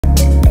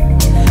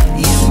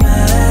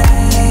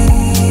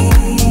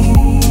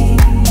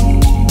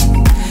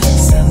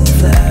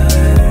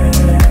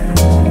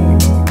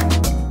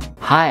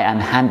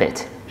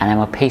Hanbit, and I'm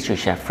a pastry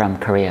chef from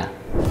Korea.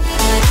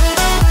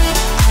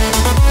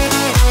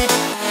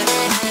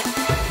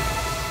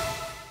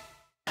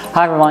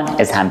 Hi everyone,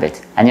 it's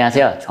Hanbit.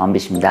 안녕하세요,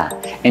 조한빛입니다.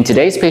 In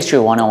today's Pastry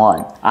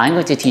 101, I'm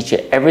going to teach you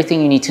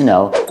everything you need to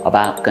know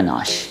about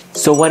ganache.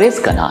 So what is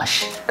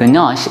ganache?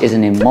 Ganache is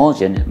an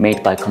emulsion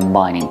made by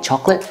combining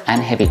chocolate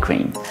and heavy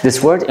cream.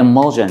 This word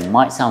emulsion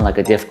might sound like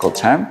a difficult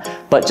term,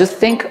 but just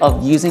think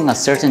of using a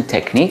certain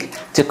technique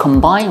to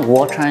combine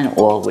water and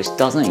oil which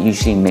doesn't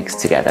usually mix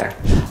together.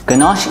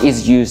 Ganache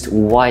is used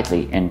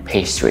widely in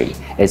pastry.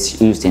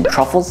 It's used in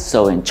truffles,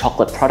 so in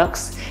chocolate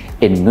products,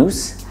 in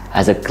mousse,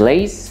 as a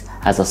glaze,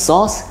 as a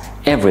sauce,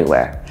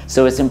 everywhere.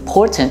 So it's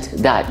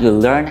important that you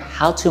learn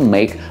how to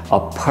make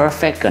a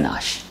perfect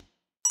ganache.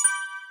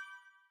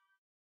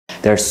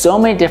 There are so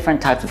many different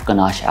types of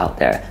ganache out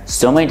there,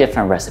 so many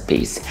different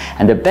recipes,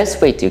 and the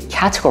best way to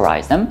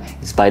categorize them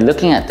is by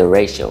looking at the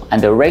ratio,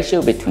 and the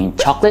ratio between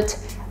chocolate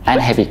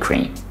and heavy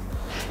cream.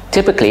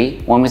 Typically,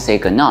 when we say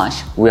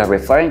ganache, we are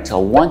referring to a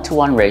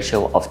 1-to-1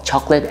 ratio of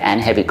chocolate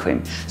and heavy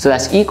cream. So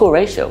that's equal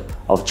ratio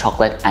of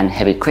chocolate and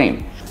heavy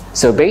cream.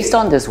 So based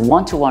on this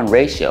 1-to-1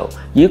 ratio,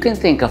 you can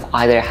think of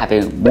either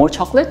having more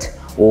chocolate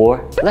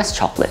or less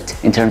chocolate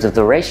in terms of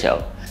the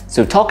ratio.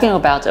 So talking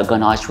about a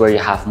ganache where you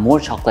have more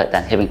chocolate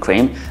than heavy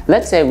cream,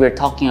 let's say we're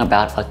talking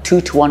about a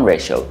 2-to-1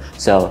 ratio.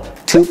 So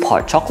 2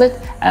 part chocolate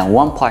and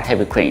 1 part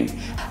heavy cream.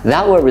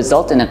 That will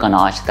result in a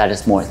ganache that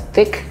is more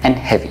thick and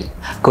heavy.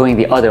 Going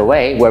the other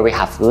way, where we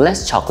have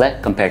less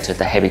chocolate compared to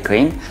the heavy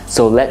cream.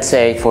 So let's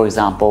say, for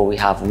example, we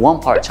have 1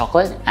 part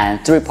chocolate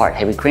and 3 part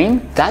heavy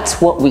cream.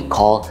 That's what we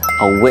call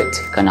a whipped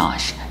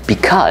ganache,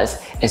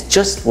 because it's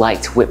just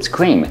like whipped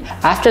cream.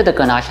 After the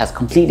ganache has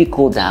completely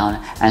cooled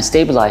down and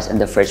stabilized in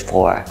the fridge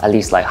for at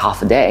least like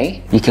half a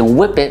day, you can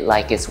whip it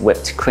like it's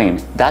whipped cream.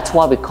 That's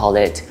why we call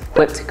it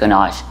whipped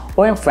ganache,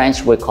 or in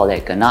French we call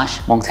it ganache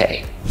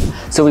montée.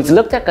 So we've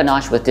looked at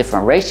ganache with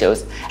different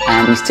ratios,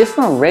 and these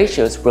different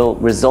ratios will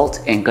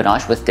result in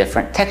ganache with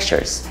different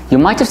textures. You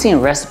might have seen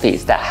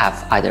recipes that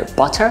have either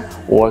butter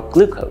or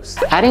glucose.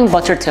 Adding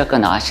butter to a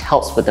ganache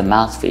helps with the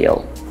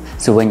mouthfeel.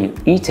 So when you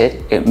eat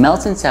it, it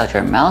melts inside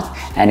your mouth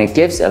and it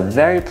gives a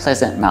very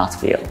pleasant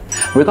mouthfeel.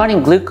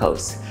 Regarding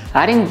glucose,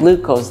 adding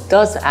glucose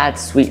does add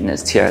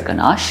sweetness to your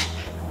ganache,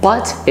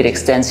 but it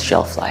extends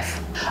shelf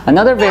life.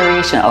 Another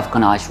variation of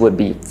ganache would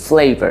be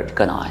flavored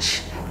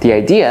ganache. The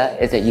idea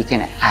is that you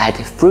can add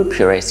fruit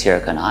purees to your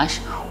ganache,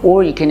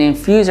 or you can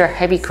infuse your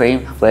heavy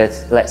cream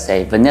with, let's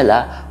say,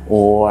 vanilla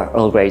or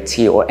Earl Grey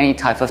tea or any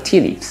type of tea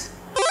leaves.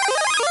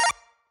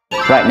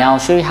 Right now, I'll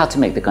show you how to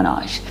make the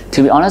ganache.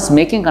 To be honest,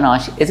 making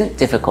ganache isn't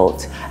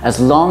difficult as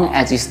long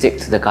as you stick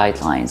to the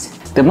guidelines.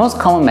 The most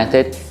common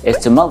method is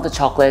to melt the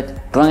chocolate,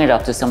 bring it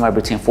up to somewhere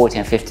between 40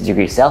 and 50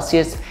 degrees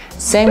Celsius.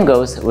 Same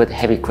goes with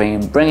heavy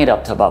cream, bring it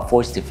up to about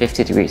 40 to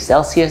 50 degrees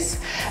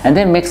Celsius, and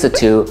then mix the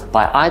two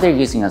by either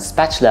using a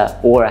spatula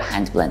or a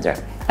hand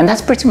blender. And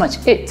that's pretty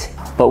much it.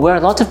 But where a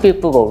lot of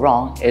people go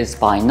wrong is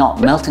by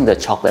not melting the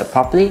chocolate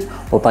properly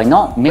or by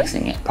not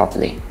mixing it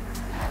properly.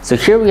 So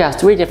here we have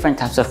 3 different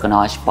types of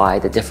ganache by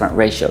the different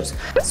ratios.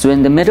 So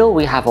in the middle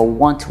we have a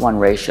 1-to-1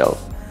 ratio.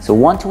 So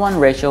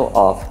 1-to-1 ratio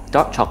of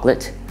dark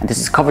chocolate, and this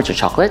is covered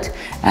chocolate,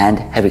 and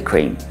heavy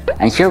cream.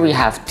 And here we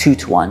have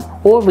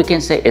 2-to-1, or we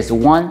can say it's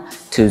 1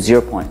 to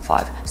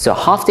 0.5. So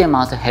half the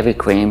amount of heavy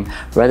cream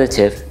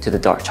relative to the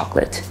dark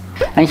chocolate.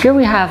 And here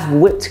we have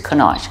whipped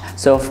ganache,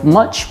 so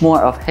much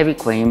more of heavy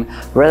cream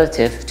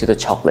relative to the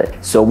chocolate.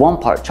 So 1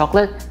 part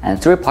chocolate and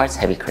 3 parts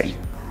heavy cream.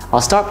 I'll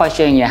start by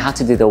showing you how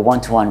to do the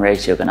 1-to-1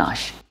 ratio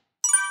ganache.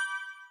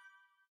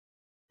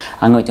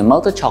 I'm going to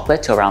melt the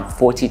chocolate to around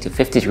 40 to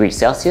 50 degrees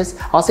Celsius.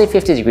 I'll say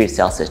 50 degrees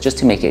Celsius just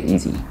to make it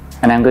easy.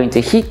 And I'm going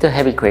to heat the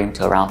heavy cream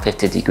to around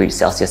 50 degrees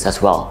Celsius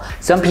as well.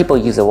 Some people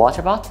use a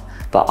water bath,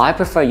 but I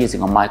prefer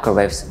using a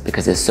microwave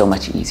because it's so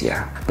much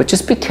easier. But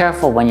just be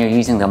careful when you're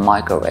using the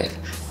microwave.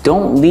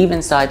 Don't leave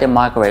inside the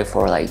microwave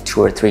for like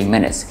 2 or 3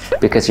 minutes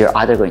because you're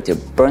either going to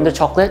burn the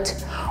chocolate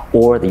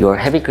or your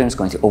heavy cream is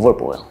going to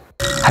overboil.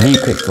 Have you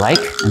clicked like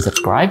and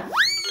subscribe?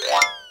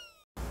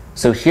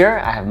 So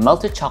here I have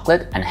melted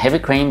chocolate and heavy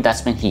cream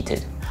that's been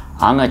heated.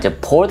 I'm going to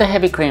pour the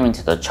heavy cream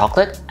into the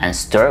chocolate and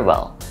stir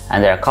well.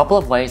 And there are a couple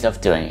of ways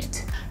of doing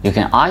it. You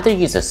can either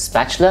use a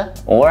spatula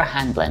or a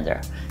hand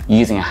blender.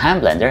 Using a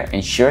hand blender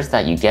ensures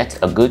that you get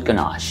a good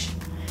ganache.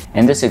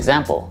 In this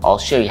example, I'll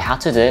show you how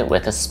to do it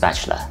with a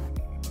spatula.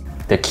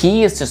 The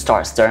key is to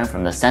start stirring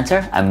from the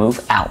center and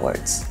move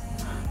outwards.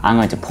 I'm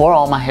going to pour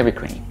all my heavy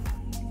cream.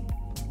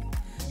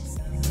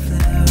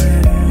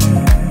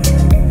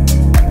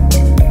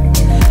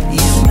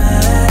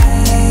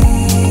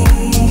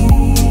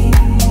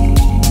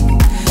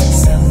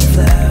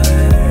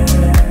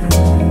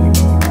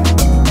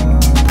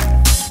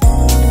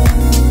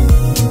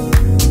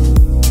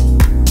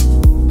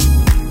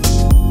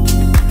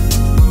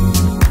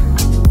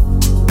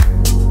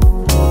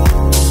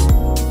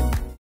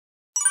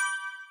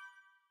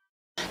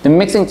 The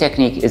mixing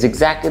technique is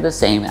exactly the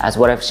same as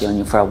what I've shown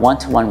you for a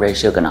 1-to-1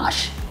 ratio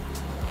ganache.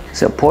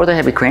 So pour the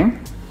heavy cream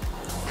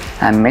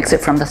and mix it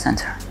from the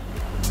center.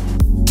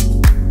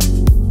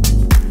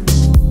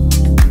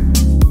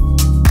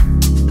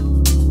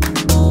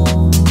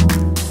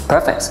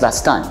 Perfect, so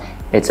that's done.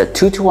 It's a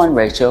 2-to-1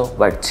 ratio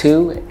where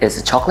 2 is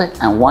the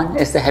chocolate and 1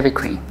 is the heavy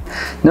cream.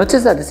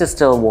 Notice that this is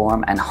still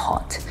warm and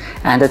hot,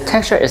 and the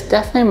texture is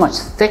definitely much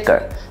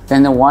thicker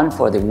than the one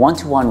for the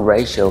 1-to-1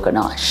 ratio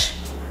ganache.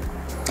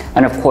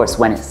 And of course,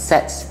 when it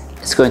sets,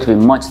 it's going to be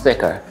much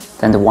thicker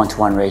than the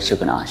 1-to-1 ratio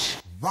ganache.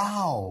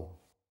 Wow!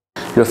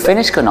 Your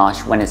finished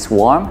ganache, when it's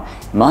warm,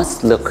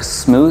 must look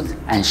smooth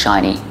and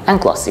shiny and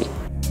glossy.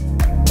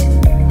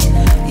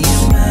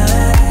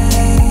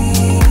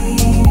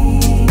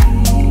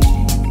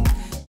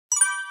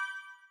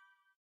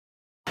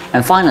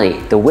 And finally,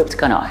 the whipped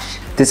ganache.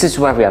 This is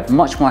where we have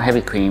much more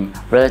heavy cream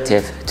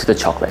relative to the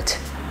chocolate.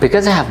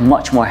 Because I have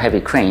much more heavy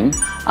cream,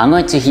 I'm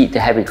going to heat the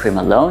heavy cream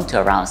alone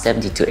to around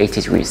 70 to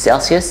 80 degrees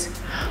Celsius,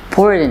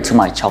 pour it into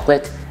my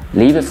chocolate,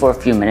 leave it for a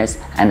few minutes,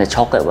 and the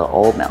chocolate will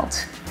all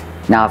melt.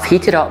 Now I've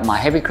heated up my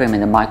heavy cream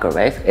in the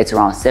microwave. It's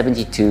around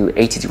 70 to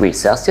 80 degrees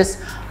Celsius.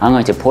 I'm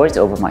going to pour it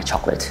over my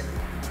chocolate.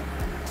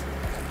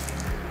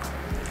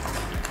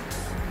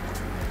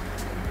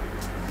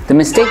 The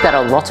mistake that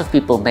a lot of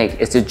people make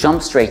is to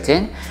jump straight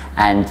in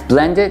and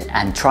blend it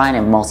and try and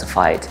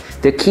emulsify it.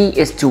 The key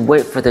is to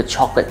wait for the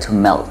chocolate to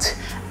melt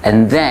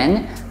and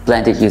then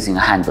blend it using a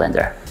hand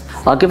blender.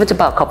 I'll give it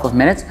about a couple of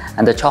minutes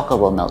and the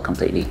chocolate will melt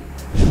completely.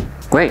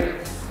 Great,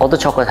 all the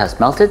chocolate has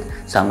melted,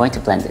 so I'm going to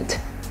blend it.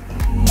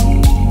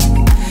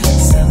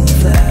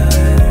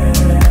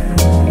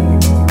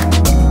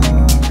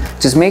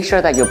 Just make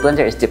sure that your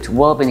blender is dipped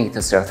well beneath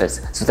the surface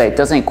so that it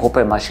doesn't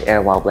incorporate much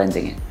air while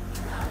blending it.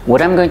 What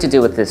I'm going to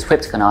do with this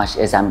whipped ganache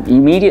is I'm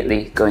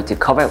immediately going to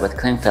cover it with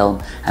cling film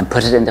and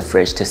put it in the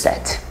fridge to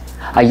set.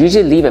 I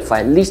usually leave it for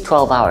at least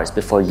 12 hours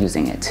before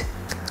using it.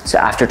 So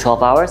after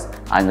 12 hours,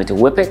 I'm going to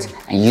whip it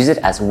and use it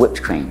as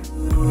whipped cream.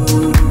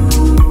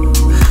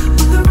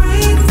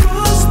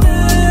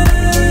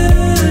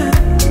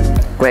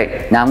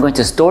 Great, now I'm going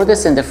to store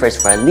this in the fridge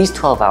for at least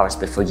 12 hours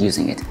before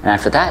using it. And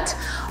after that,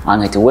 I'm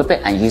going to whip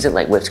it and use it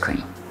like whipped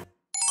cream.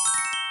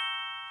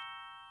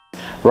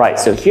 Right,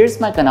 so here's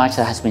my ganache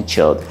that has been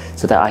chilled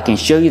so that I can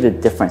show you the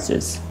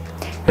differences.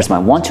 Here's my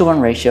 1-to-1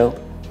 ratio,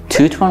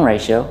 2-to-1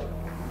 ratio,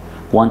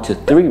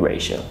 1-to-3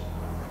 ratio.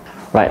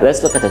 Right,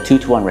 let's look at the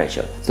 2-to-1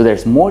 ratio. So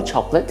there's more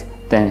chocolate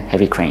than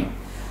heavy cream.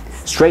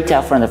 Straight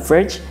out from the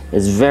fridge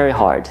is very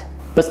hard.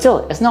 But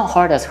still, it's not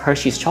hard as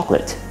Hershey's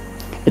chocolate.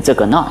 It's a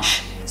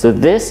ganache. So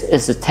this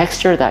is the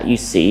texture that you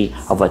see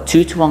of a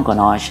 2-to-1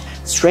 ganache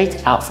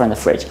straight out from the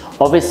fridge.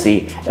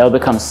 Obviously, it'll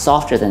become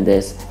softer than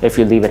this if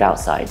you leave it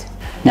outside.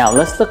 Now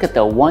let's look at the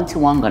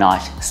 1-to-1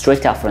 ganache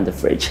straight out from the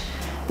fridge.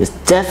 It's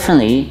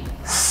definitely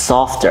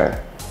softer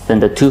than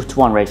the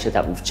 2-to-1 ratio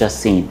that we've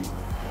just seen.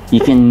 You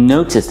can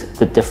notice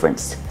the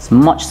difference. It's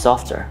much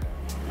softer.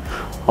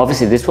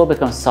 Obviously this will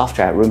become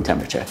softer at room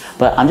temperature,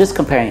 but I'm just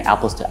comparing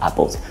apples to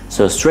apples.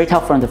 So straight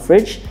out from the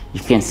fridge,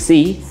 you can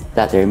see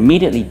that they're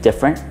immediately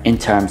different in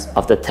terms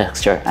of the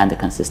texture and the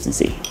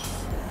consistency.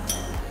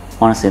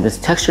 Honestly, this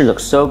texture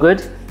looks so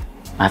good,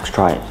 I have to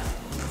try it.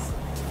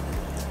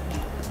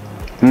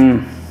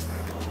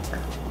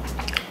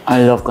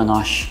 I love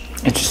ganache.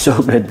 It's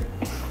so good.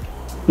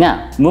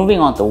 Now, moving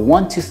on to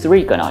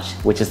 1-to-3 ganache,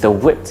 which is the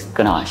whipped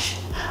ganache.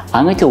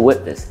 I'm going to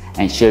whip this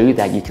and show you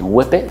that you can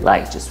whip it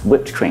like just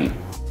whipped cream.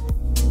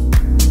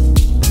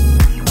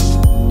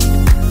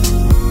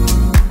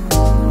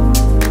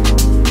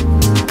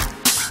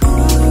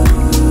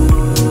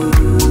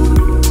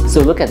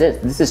 So look at this,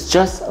 this is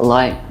just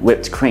like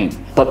whipped cream.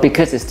 But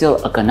because it's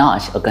still a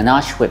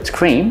ganache whipped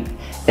cream,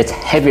 it's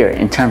heavier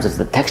in terms of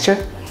the texture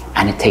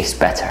and it tastes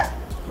better.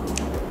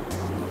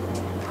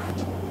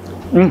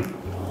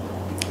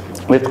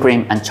 Whipped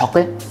cream and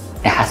chocolate,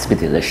 it has to be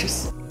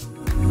delicious.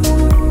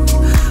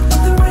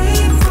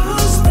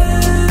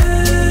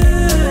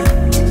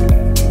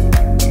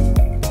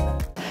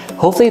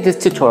 Hopefully this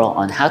tutorial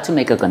on how to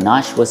make a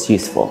ganache was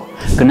useful.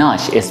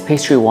 Ganache is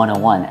pastry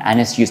 101 and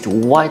is used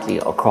widely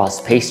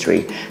across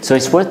pastry, so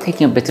it's worth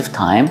taking a bit of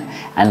time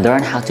and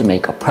learn how to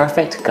make a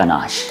perfect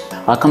ganache.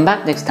 I'll come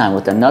back next time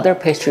with another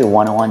pastry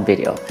 101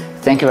 video.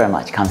 Thank you very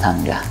much.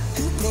 감사합니다.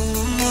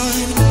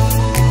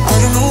 I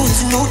don't know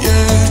if you know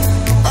yet.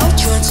 I've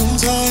tried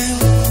sometimes.